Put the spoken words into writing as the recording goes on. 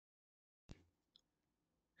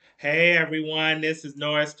Hey everyone, this is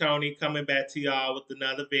Norris Tony coming back to y'all with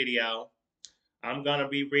another video. I'm going to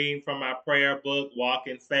be reading from my prayer book, Walk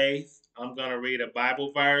in Faith. I'm going to read a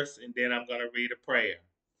Bible verse and then I'm going to read a prayer.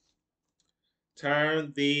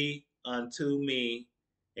 Turn thee unto me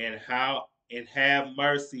and have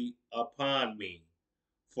mercy upon me,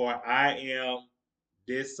 for I am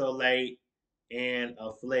desolate and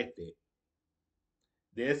afflicted.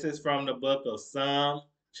 This is from the book of Psalm,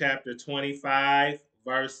 chapter 25,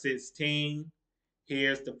 verse 16.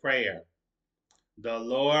 Here's the prayer. The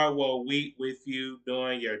Lord will weep with you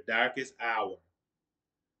during your darkest hour.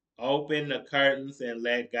 Open the curtains and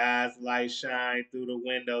let God's light shine through the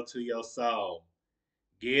window to your soul.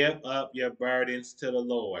 Give up your burdens to the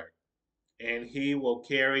Lord, and he will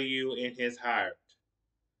carry you in his heart.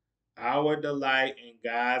 Our delight in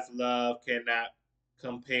God's love cannot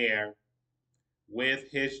compare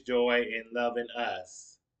with his joy in loving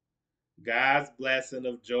us. God's blessing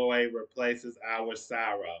of joy replaces our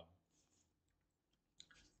sorrow.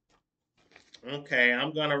 Okay,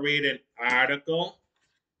 I'm going to read an article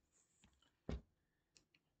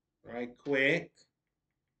right quick.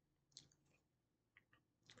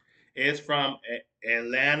 It's from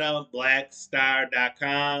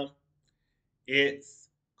AtlantaBlackStar.com. It's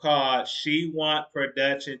called She Want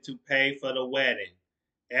Production to Pay for the Wedding.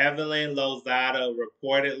 Evelyn Lozada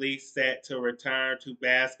reportedly set to return to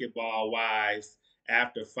Basketball Wives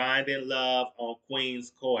after finding love on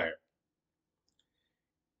Queen's Court.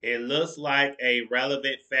 It looks like a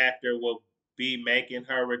relevant factor will be making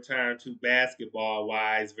her return to Basketball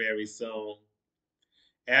Wives very soon.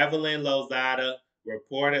 Evelyn Lozada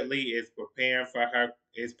reportedly is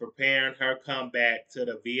preparing her comeback to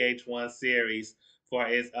the VH1 series for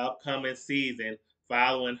its upcoming season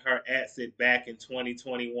following her exit back in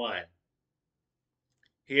 2021.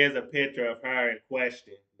 Here's a picture of her in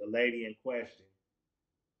question, the lady in question.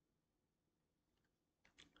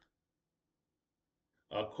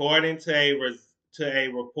 According to a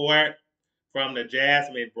report from the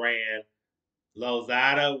Jasmine brand,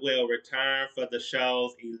 Lozada will return for the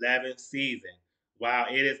show's 11th season. While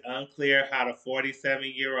it is unclear how the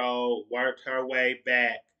 47-year-old worked her way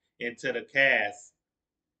back into the cast,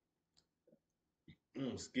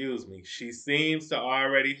 she seems to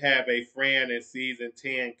already have a friend in season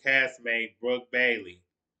 10 castmate Brooke Bailey.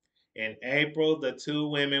 In April, the two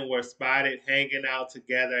women were spotted hanging out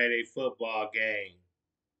together at a football game.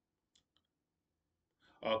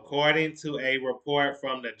 According to a report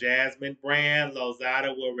from the Jasmine brand,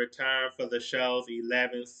 Lozada will return for the show's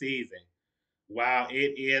 11th season. While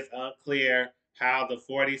it is unclear how the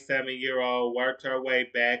 47-year-old worked her way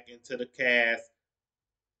back into the cast.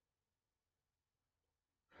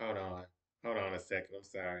 Hold on. Hold on a second. I'm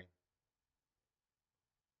sorry.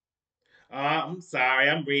 I'm sorry.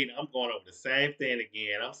 I'm going over the same thing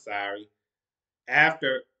again. I'm sorry.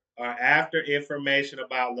 After after information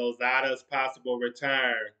about Lozada's possible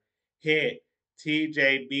return hit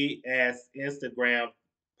TJBS Instagram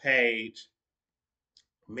page,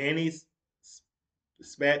 many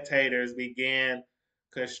spectators began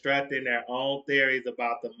constructing their own theories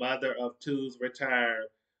about the mother of two's return,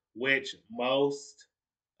 which most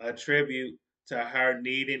attribute to her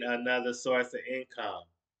needing another source of income.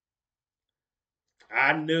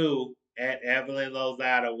 I knew Evelyn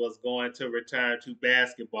Lozada was going to return to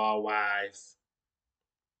Basketball Wives.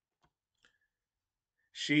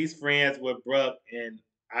 She's friends with Brooke, and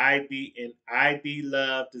ID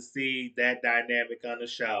love to see that dynamic on the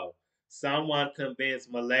show. Someone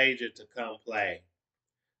convinced Malaysia to come play.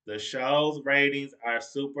 The show's ratings are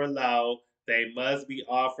super low. They must be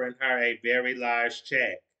offering her a very large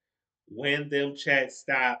check. When them checks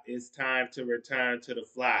stop, it's time to return to the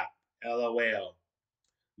flop. LOL.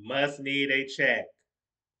 Must need a check.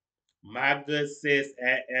 My good sis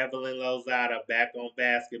at Evelyn Lozada back on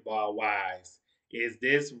Basketball Wives. Is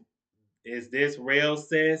this is this real,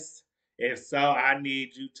 sis? If so, I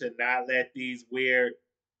need you to not let these weird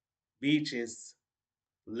beaches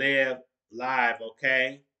live live,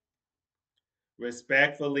 okay?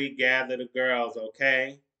 Respectfully gather the girls,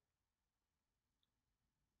 okay?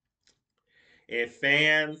 If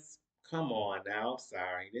fans, come on now, I'm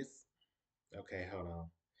sorry. Okay, hold on.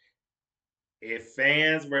 If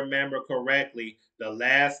fans remember correctly, the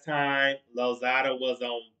last time Lozada was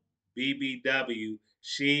on BBW,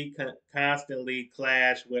 she constantly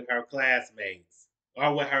clashed with her classmates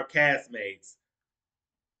or with her castmates,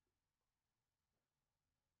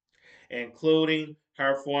 including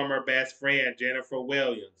her former best friend Jennifer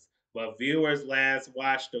Williams. But viewers last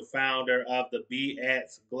watched the founder of the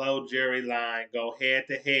BX Glow Jury line go head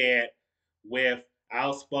to head with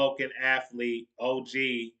outspoken athlete OG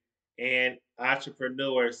and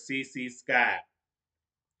entrepreneur CC Scott.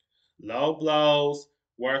 Low blows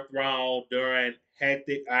were thrown during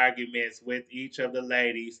hectic arguments with each of the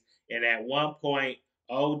ladies, and at one point,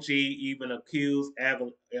 OG even accused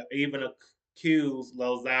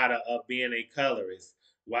Lozada of being a colorist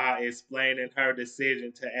while explaining her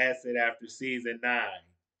decision to exit after season 9.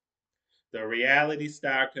 The reality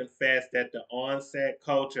star confessed that the on-set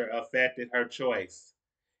culture affected her choice.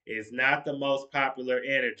 It's not the most popular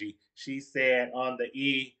energy, she said on the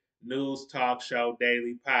News talk show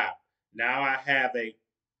Daily Pop. Now I have a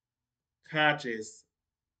conscience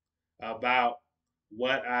about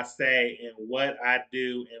what I say and what I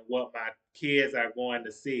do and what my kids are going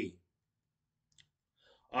to see.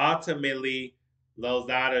 Ultimately,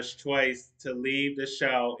 Lozada's choice to leave the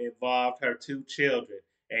show involved her two children,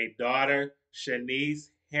 a daughter,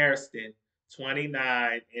 Shanice Hairston,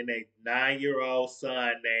 29, and a 9-year-old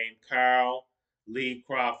son named Carl Leo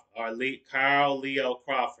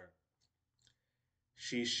Crawford.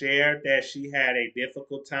 She shared that she had a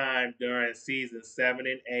difficult time during seasons 7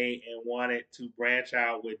 and 8 and wanted to branch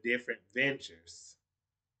out with different ventures.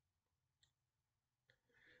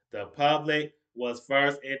 The public was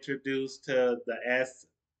first introduced to the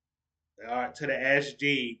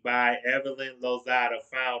SG by Evelyn Lozada,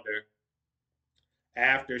 founder,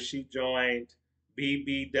 after she joined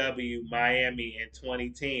BBW Miami in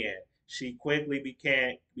 2010. She quickly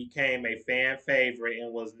became a fan favorite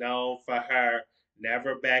and was known for her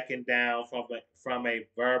never backing down from a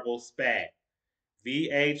verbal spat.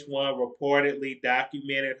 VH1 reportedly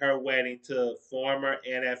documented her wedding to former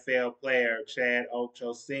NFL player Chad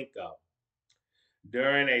Ochocinco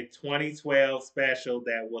during a 2012 special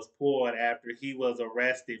that was pulled after he was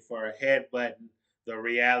arrested for headbutting the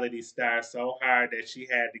reality star so hard that she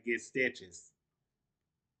had to get stitches.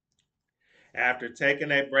 After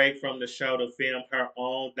taking a break from the show to film her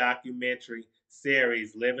own documentary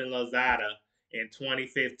series, Living Lozada, in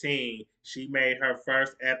 2015, she made her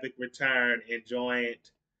first epic return and joined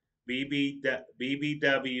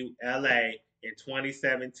BBW LA in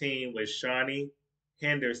 2017 with Shawnee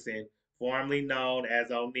Henderson, formerly known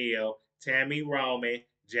as O'Neill, Tammy Roman,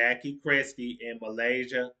 Jackie Christie, and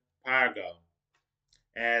Malaysia Pargo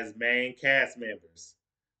as main cast members.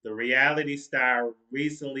 The reality star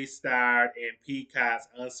recently starred in Peacock's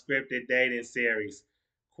unscripted dating series,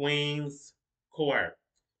 Queen's Court,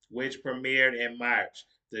 which premiered in March.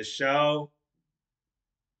 The show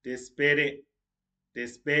depicted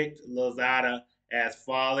Lozada as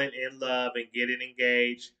falling in love and getting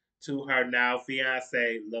engaged to her now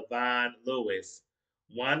fiance, Levon Lewis.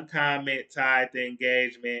 One comment tied the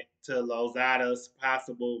engagement to Lozada's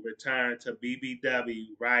possible return to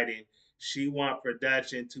BBW, writing, "She want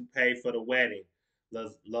production to pay for the wedding."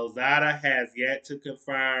 Lozada has yet to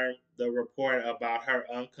confirm the report about her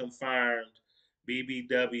unconfirmed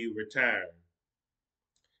BBW return.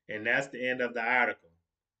 And that's the end of the article.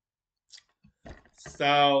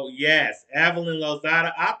 So yes, Evelyn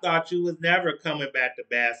Lozada, I thought you was never coming back to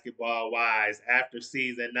Basketball Wives after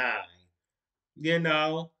season 9. You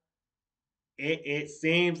know, it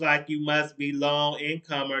seems like you must be low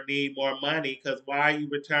income or need more money, because why are you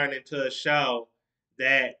returning to a show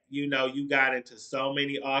that you got into so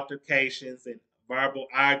many altercations and verbal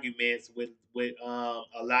arguments with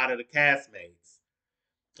a lot of the castmates?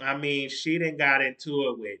 I mean, she done got into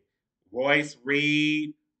it with Royce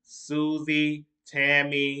Reed, Susie,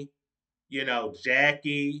 Tammy,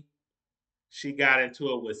 Jackie. She got into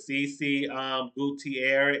it with Cece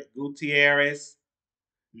Gutierrez.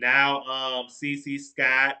 Now Cece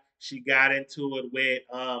Scott. She got into it with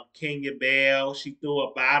Kenya Bell. She threw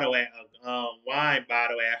a wine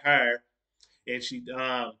bottle at her, and she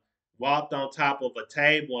walked on top of a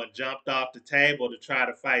table and jumped off the table to try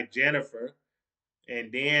to fight Jennifer.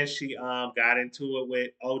 And then she got into it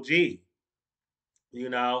with OG. you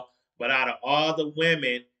know. But out of all the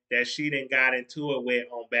women that she done got into it with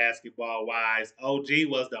on Basketball Wives, OG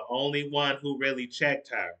was the only one who really checked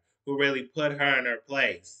her, who really put her in her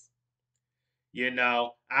place.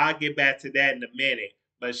 I'll get back to that in a minute.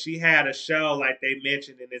 But she had a show, like they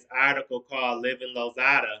mentioned in this article, called Living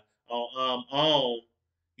Lozada on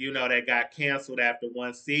that got canceled after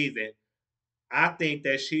one season. I think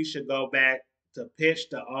that she should go back to pitch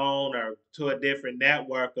to OWN or to a different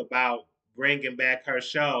network about bringing back her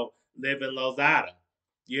show, Living Lozada.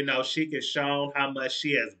 She has shown how much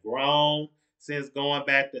she has grown since going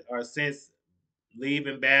back to, or since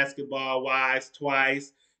leaving Basketball Wives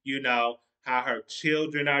twice. How her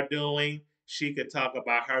children are doing. She could talk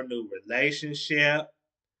about her new relationship,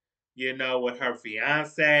 with her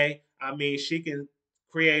fiance. I mean, she can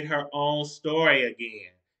create her own story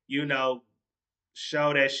again. You know,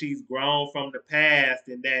 show that she's grown from the past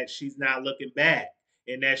and that she's not looking back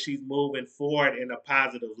and that she's moving forward in a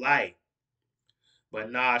positive light.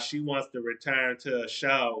 But nah, she wants to return to a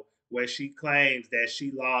show where she claims that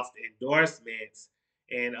she lost endorsements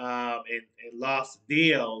and lost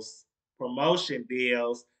deals, promotion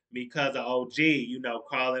deals because of OG,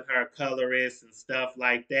 calling her colorist and stuff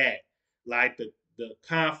like that. Like the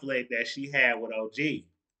conflict that she had with OG.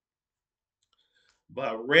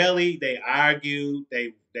 But really, they argued.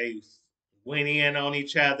 They went in on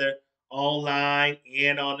each other online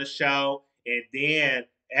and on the show. And then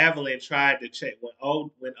Evelyn tried to check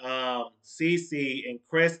when Cece and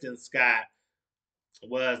Kristen Scott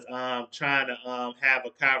was trying to have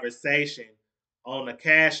a conversation on a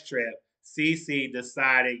cash trip. Cece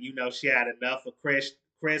decided, she had enough of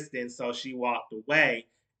Kristen, so she walked away.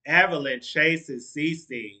 Evelyn chases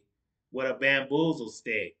Cece with a bamboozle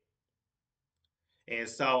stick. And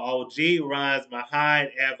so OG runs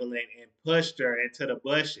behind Evelyn and pushed her into the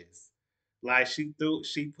bushes. Like she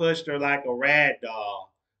pushed her like a rag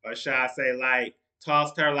doll, or should I say like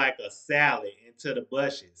tossed her like a salad into the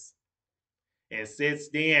bushes. And since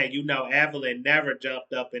then, Evelyn never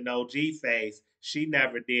jumped up in OG face. She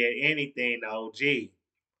never did anything to OG.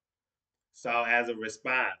 So as a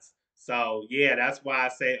response. So yeah, that's why I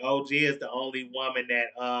say OG is the only woman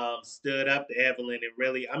that stood up to Evelyn and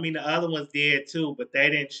really, I mean, the other ones did too, but they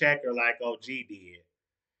didn't check her like OG did.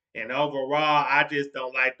 And overall, I just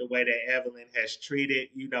don't like the way that Evelyn has treated,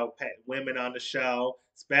 women on the show,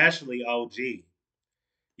 especially OG.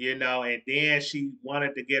 And then she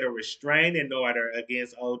wanted to get a restraining order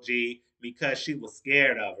against OG because she was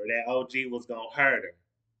scared of her, that OG was gonna hurt her.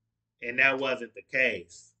 And that wasn't the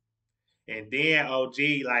case. And then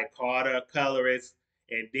OG like called her a colorist,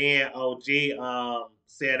 and then OG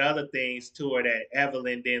said other things to her that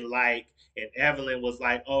Evelyn didn't like, and Evelyn was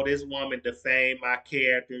like, "Oh, this woman defamed my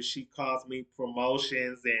character. She cost me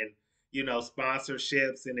promotions and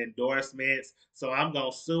sponsorships and endorsements, so I'm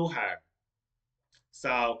gonna sue her."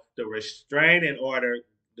 So the restraining order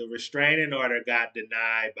got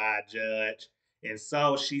denied by a judge, and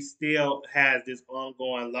so she still has this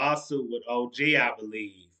ongoing lawsuit with OG, I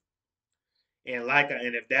believe. And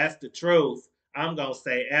if that's the truth, I'm gonna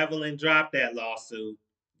say, Evelyn, drop that lawsuit.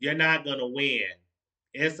 You're not gonna win.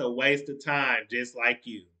 It's a waste of time, just like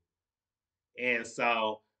you. And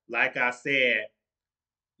so, like I said,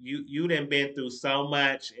 you done been through so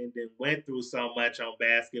much and then went through so much on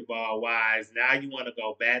Basketball Wives. Now you want to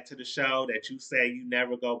go back to the show that you say you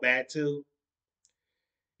never go back to.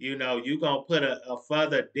 You gonna put a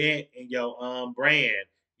further dent in your brand.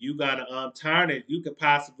 You gonna tarnish. You could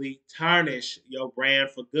possibly tarnish your brand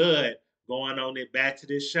for good going on it back to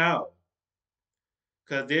this show,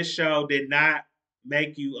 because this show did not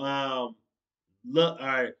make you look,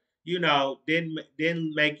 or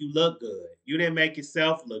didn't make you look good. You didn't make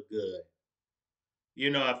yourself look good.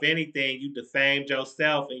 If anything, you defamed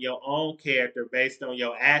yourself and your own character based on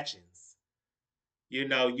your actions. You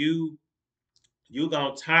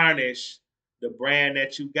gonna tarnish the brand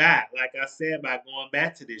that you got. Like I said, by going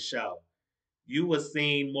back to this show, you was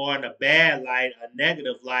seen more in a bad light, a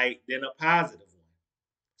negative light, than a positive one.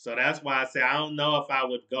 So that's why I say I don't know if I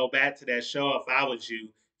would go back to that show if I was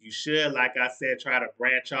you. You should, like I said, try to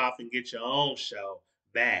branch off and get your own show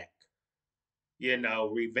back.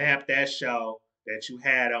 Revamp that show that you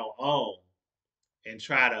had on OWN and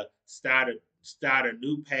try to start a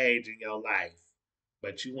new page in your life.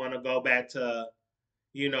 But you want to go back to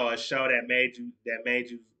a show that made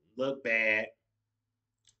you look bad.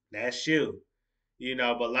 That's you.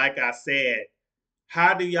 But like I said,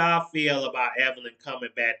 how do y'all feel about Evelyn coming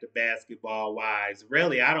back to Basketball Wives?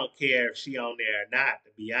 Really, I don't care if she on there or not,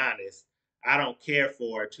 to be honest. I don't care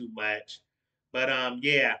for her too much. But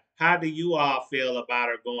yeah, how do you all feel about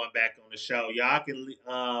her going back on the show? Y'all can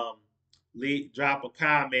drop a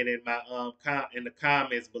comment in my in the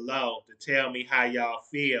comments below to tell me how y'all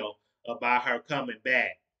feel about her coming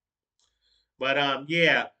back. But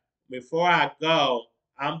yeah, before I go,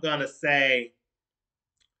 I'm gonna say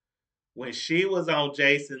when she was on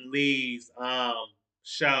Jason Lee's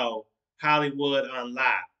show, Hollywood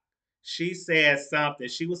Unlocked, she said something.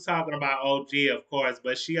 She was talking about OG, of course,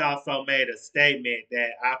 but she also made a statement that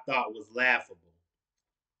I thought was laughable.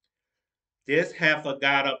 This heifer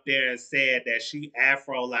got up there and said that she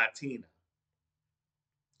Afro Latina.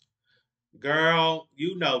 Girl,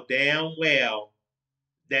 you know damn well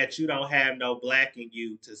that you don't have no black in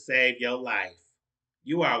you to save your life.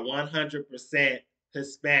 You are 100%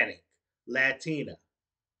 Hispanic, Latina.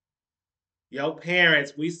 Your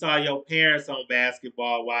parents, we saw your parents on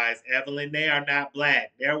Basketball Wives. Evelyn, they are not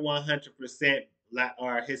black. They're 100%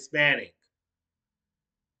 or Hispanic.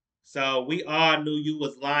 So we all knew you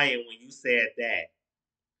was lying when you said that.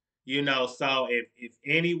 So if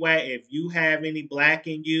anyway, if you have any black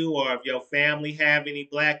in you, or if your family have any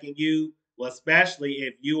black in you, well, especially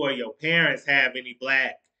if you or your parents have any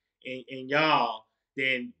black in y'all,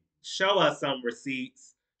 then show us some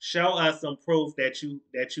receipts. Show us some proof that you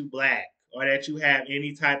black, or that you have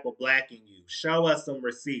any type of black in you. Show us some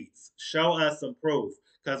receipts. Show us some proof.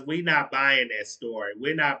 Because we not buying that story.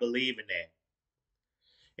 We're not believing that.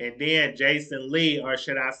 And then Jason Lee, or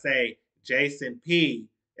should I say Jason P,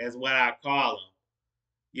 is what I call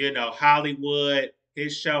him. Hollywood,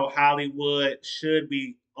 his show Hollywood should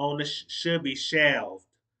be shelved,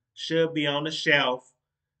 should be on the shelf,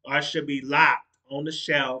 or should be locked on the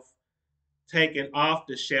shelf, taken off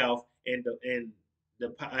the shelf, and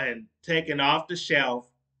taken off the shelf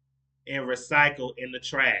and recycled in the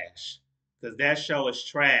trash, because that show is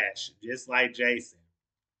trash, just like Jason.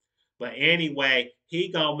 But anyway, he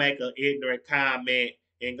gonna make an ignorant comment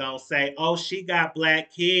and gonna say, "Oh, she got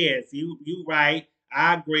black kids." You right.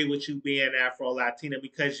 I agree with you being Afro Latina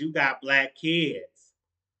because you got black kids.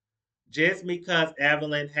 Just because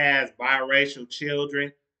Evelyn has biracial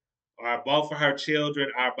children, or both of her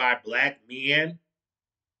children are by black men,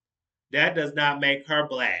 that does not make her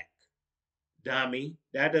black, dummy.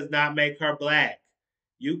 That does not make her black.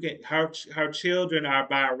 You can her children are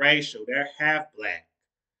biracial. They're half black.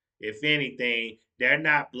 If anything, they're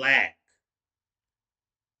not black.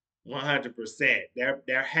 100%.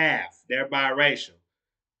 They're half. They're biracial.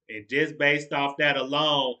 And just based off that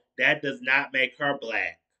alone, that does not make her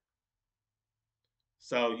black.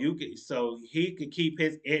 So he could keep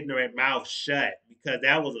his ignorant mouth shut, because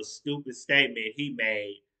that was a stupid statement he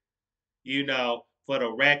made. For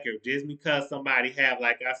the record, just because somebody have,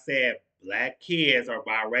 like I said, black kids or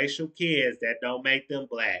biracial kids, that don't make them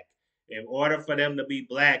black. In order for them to be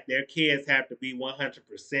black, their kids have to be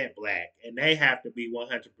 100% black, and they have to be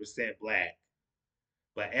 100% black.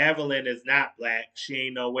 But Evelyn is not black. She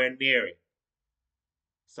ain't nowhere near it.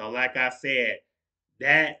 So, like I said,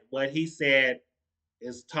 that what he said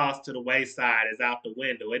is tossed to the wayside, is out the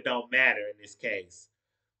window. It don't matter in this case.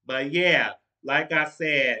 But yeah, like I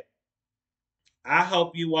said, I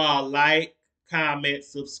hope you all like, comment,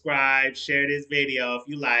 subscribe, share this video if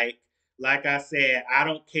you like. Like I said, I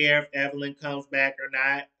don't care if Evelyn comes back or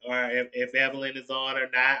not, or if Evelyn is on or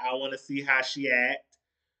not. I want to see how she act,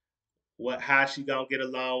 how she gonna get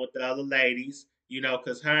along with the other ladies.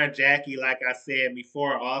 Cause her and Jackie, like I said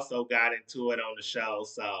before, also got into it on the show.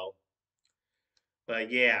 So,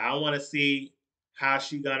 but yeah, I want to see how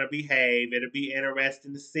she gonna behave. It'll be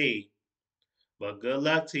interesting to see. But good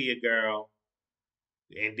luck to you, girl.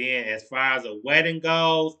 And then as far as a wedding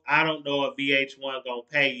goes, I don't know if VH1 gonna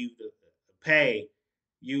pay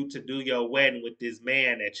you to do your wedding with this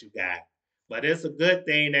man that you got. But it's a good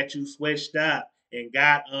thing that you switched up and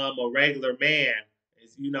got a regular man,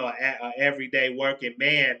 a everyday working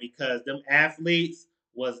man, because them athletes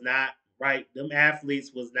was not right. Them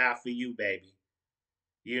athletes was not for you, baby.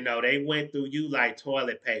 They went through you like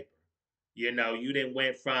toilet paper. You didn't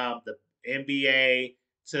went from the NBA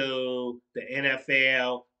to the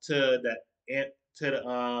NFL to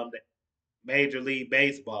the Major League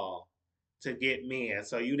Baseball to get men.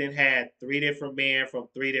 So you didn't have three different men from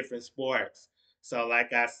three different sports. So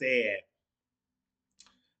like I said,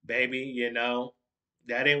 baby,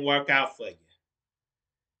 that didn't work out for you.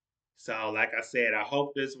 So like I said, I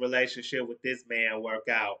hope this relationship with this man work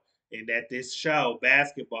out, and that this show,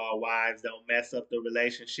 Basketball Wives, don't mess up the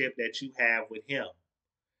relationship that you have with him.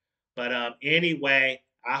 But anyway,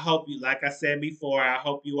 I hope you, like I said before, I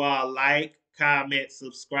hope you all like, comment,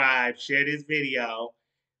 subscribe, share this video.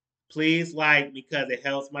 Please like, because it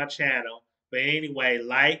helps my channel. But anyway,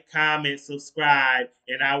 like, comment, subscribe,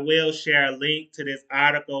 and I will share a link to this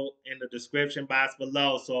article in the description box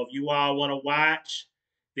below. So if you all want to watch,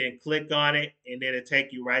 then click on it, and then it'll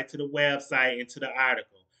take you right to the website and to the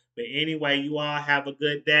article. But anyway, you all have a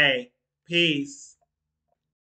good day. Peace.